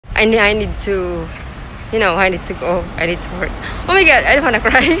I need to, I need to go. I need to work. Oh my God, I don't wanna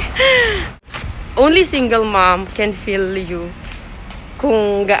cry. Only single mom can feel you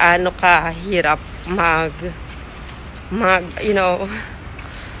kung gaano ka hirap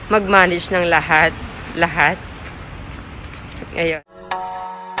mag-manage ng lahat. Ayun.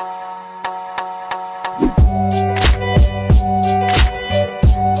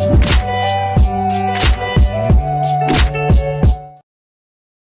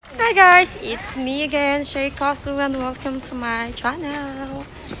 Hi guys, it's me again, Shay Kosu, and welcome to my channel.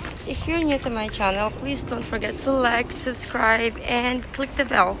 If you're new to my channel, please don't forget to like, subscribe, and click the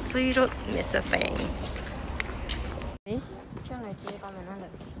bell so you don't miss a thing.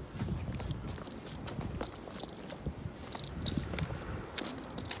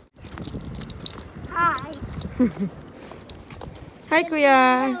 Hi. Hi,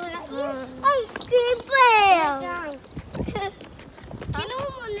 Kuya. Hi, Grandpa.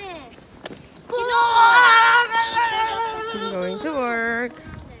 I'm going to work,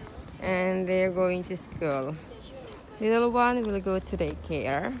 and they're going to school. Little one will go to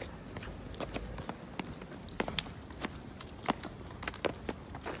daycare.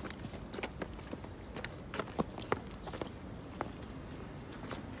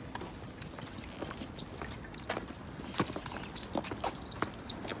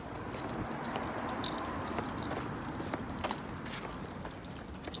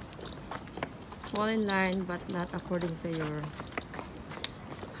 Fall in line, but not according to your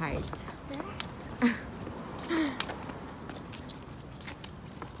height.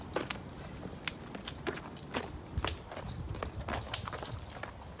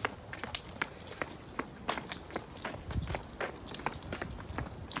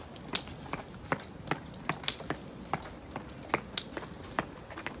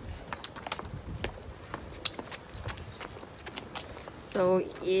 So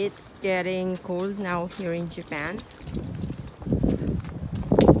it's getting cold now here in Japan.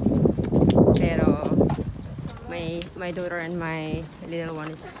 Pero my daughter and my little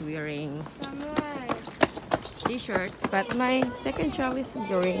one is wearing t-shirt, but my second child is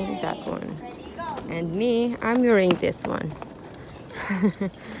wearing that one. And me, I'm wearing this one.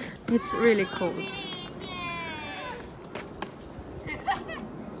 It's really cold.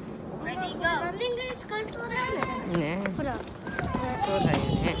 Ready, go. Yeah.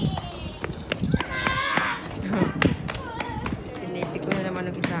 Pinipig ko na naman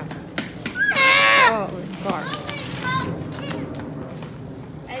ng isa. Oh, car.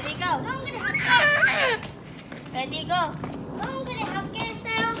 Ready, go. Ready, go.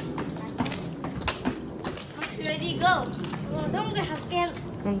 Ready, go.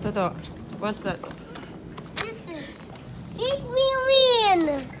 What's that? This is win.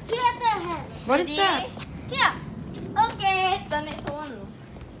 Get the head. What is that? Here. Okay.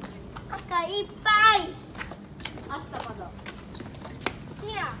 Ipai.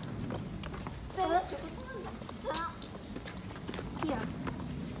 Here. Here.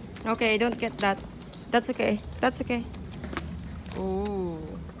 Okay, don't get that. That's okay. That's okay. Oh.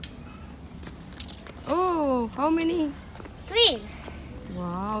 Oh, how many? 3.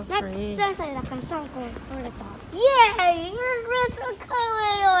 Wow, 3. 3歳だから3個取れた。イエーイ！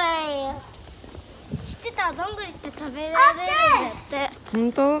知ってた？どんぐりって食べられるんだって。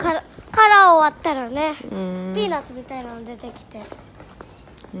本当？殻を割ったらね、ピピーナッツみたいなの出てきて。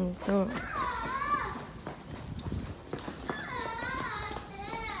本当。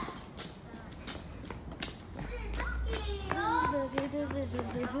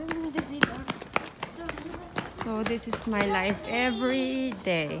So this is my life every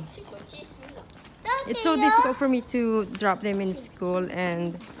day. It's so difficult for me to drop them in school,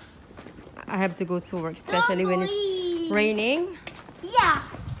 and I have to go to work, especially when it's raining. Yeah.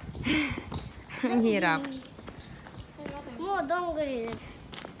 Ang hirap. もうどんぐり。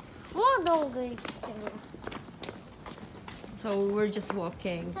So we're just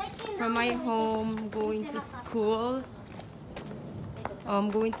walking from my home, going to school.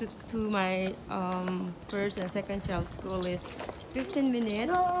 Going to my first and second child's school is 15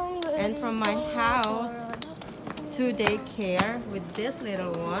 minutes, and from my house to daycare with this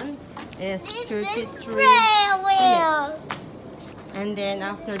little one is 33 minutes. And then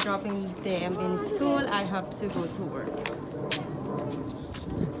after dropping them in school, I have to go to work.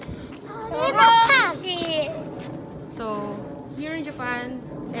 So here in Japan,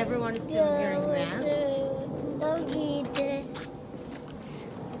 everyone is still wearing masks.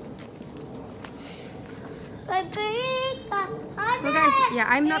 So guys, yeah,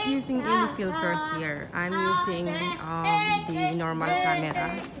 I'm not using any filter here. I'm using the normal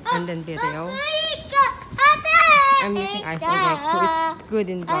camera and then video. I'm using iPhone X, so it's good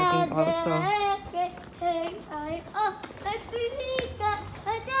in vlogging also.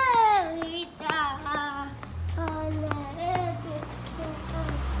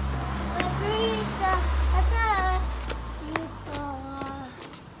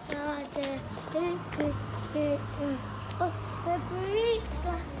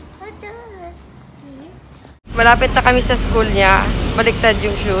 Malapit na kami sa school niya. Baliktad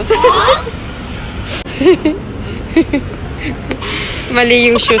yung shoes. Mali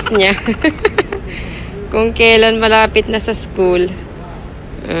yung shoes niya. Kung kailan malapit na sa school.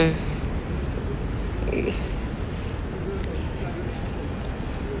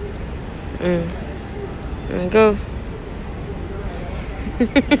 Go.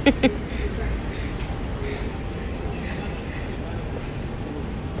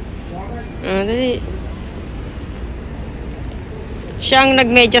 Dali. Siya ang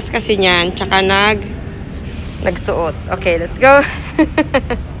nagmedyas kasi niyan, tsaka nagsuot. Okay, let's go.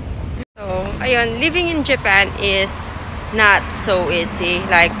 So, ayun, living in Japan is not so easy.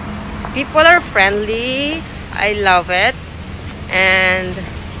 Like, people are friendly. I love it. And,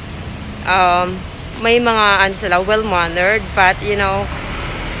 may mga, ano sila, well-mannered. But, you know,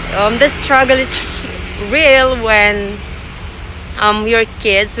 the struggle is real when, your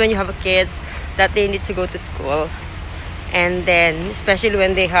kids, when you have kids, that they need to go to school. And then, especially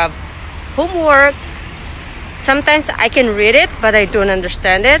when they have homework, sometimes I can read it, but I don't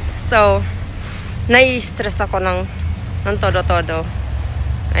understand it. So, nai-stress ako ng todo-todo.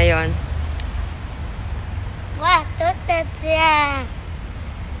 Ayun. Wow, tutatya.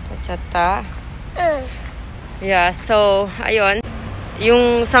 Tachata. Yeah, so, ayun.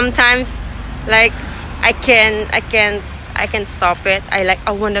 Yung sometimes, like, I can stop it. I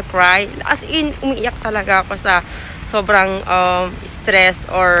wanna cry. As in, umiiyak talaga ako sa sobrang stress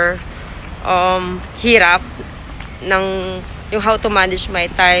or hirap ng yung how to manage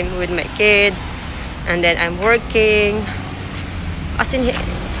my time with my kids, and then I'm working. As in,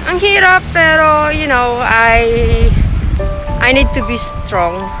 ang hirap, pero you know, I need to be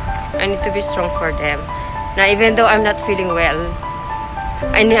strong. I need to be strong for them. Now, even though I'm not feeling well,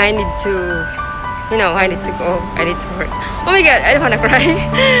 I need to, you know, I need to go. I need to work. Oh my God, I don't wanna cry.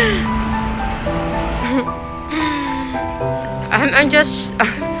 I'm just,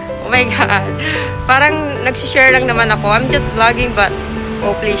 oh my God. Parang nagsishare lang naman ako. I'm just vlogging, but,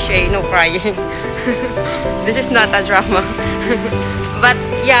 oh please, Shay, no crying. This is not a drama. But,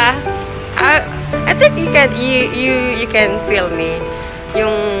 yeah, I think you can feel me.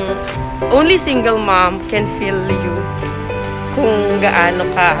 Yung only single mom can feel you kung gaano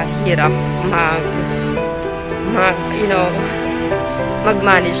ka hirap you know,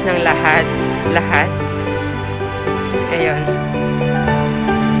 mag-manage ng lahat. Ayun.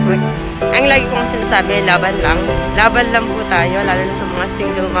 Ang lagi kong sinasabi, laban lang. Laban lang po tayo, lalo na sa mga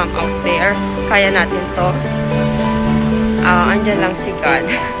single mom out there. Kaya natin to. Andyan lang si God.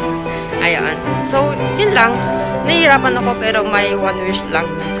 Ayun. So, yun lang. Nahihirapan ako, pero may one wish lang.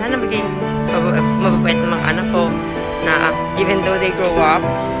 Sana maging mababait ng mga anak ko na even though they grow up,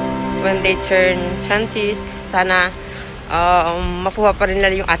 when they turn 20s, sana makuha pa rin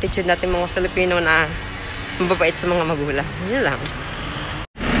nila yung attitude natin mga Filipino na mababait sa mga magulang. Yun lang.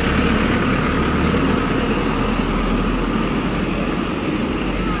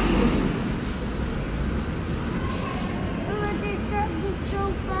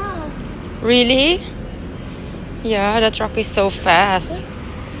 Really? Yeah, the truck is so fast.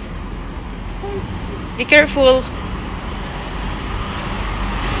 Be careful.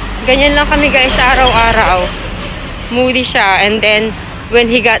 Ganyan lang kami guys sa araw-araw. Moody siya, and then when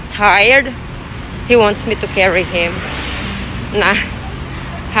he got tired, he wants me to carry him. Na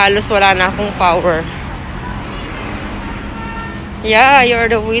halos wala na akong power. Yeah, you're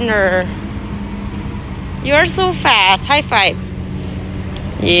the winner. You're so fast. High five.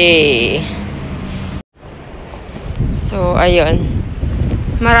 Yay. So, ayun.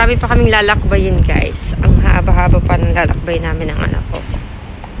 Marami pa kaming lalakbayin, guys. Ang haba-haba pa ng lalakbay namin ng anak ko.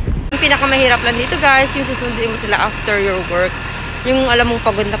 Yung pinakamahirap lang dito, guys, yung susundin mo sila after your work. Yung alam mong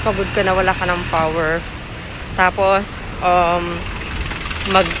pagod ka na, wala ka ng power. Tapos,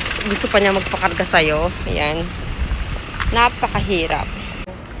 gusto pa niya magpakarga sa'yo. Ayan. Napakahirap.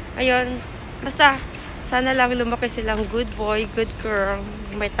 Ayun. Basta, sana lang lumaki silang good boy, good girl.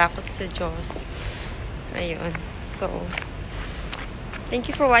 May takot sa Diyos. Ayun. So, thank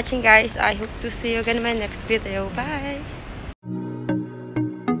you for watching, guys. I hope to see you again in my next video. Bye!